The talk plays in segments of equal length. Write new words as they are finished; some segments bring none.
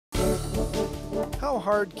How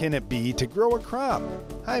hard can it be to grow a crop?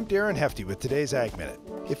 I'm Darren Hefty with today's Ag Minute.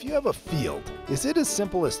 If you have a field, is it as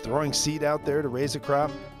simple as throwing seed out there to raise a crop?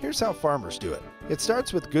 Here's how farmers do it. It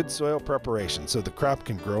starts with good soil preparation so the crop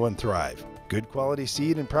can grow and thrive. Good quality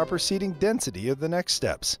seed and proper seeding density are the next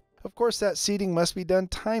steps. Of course, that seeding must be done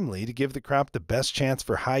timely to give the crop the best chance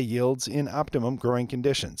for high yields in optimum growing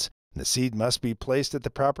conditions. The seed must be placed at the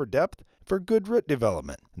proper depth for good root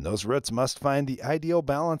development, and those roots must find the ideal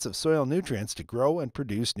balance of soil nutrients to grow and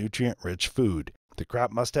produce nutrient-rich food. The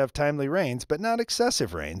crop must have timely rains, but not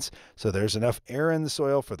excessive rains, so there's enough air in the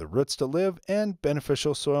soil for the roots to live and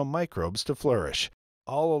beneficial soil microbes to flourish.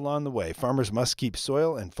 All along the way, farmers must keep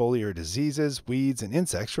soil and foliar diseases, weeds, and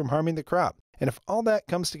insects from harming the crop. And if all that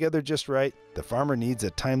comes together just right, the farmer needs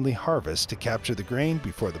a timely harvest to capture the grain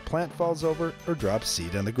before the plant falls over or drops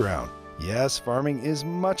seed on the ground. Yes, farming is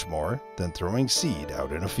much more than throwing seed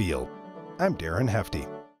out in a field. I'm Darren Hefty.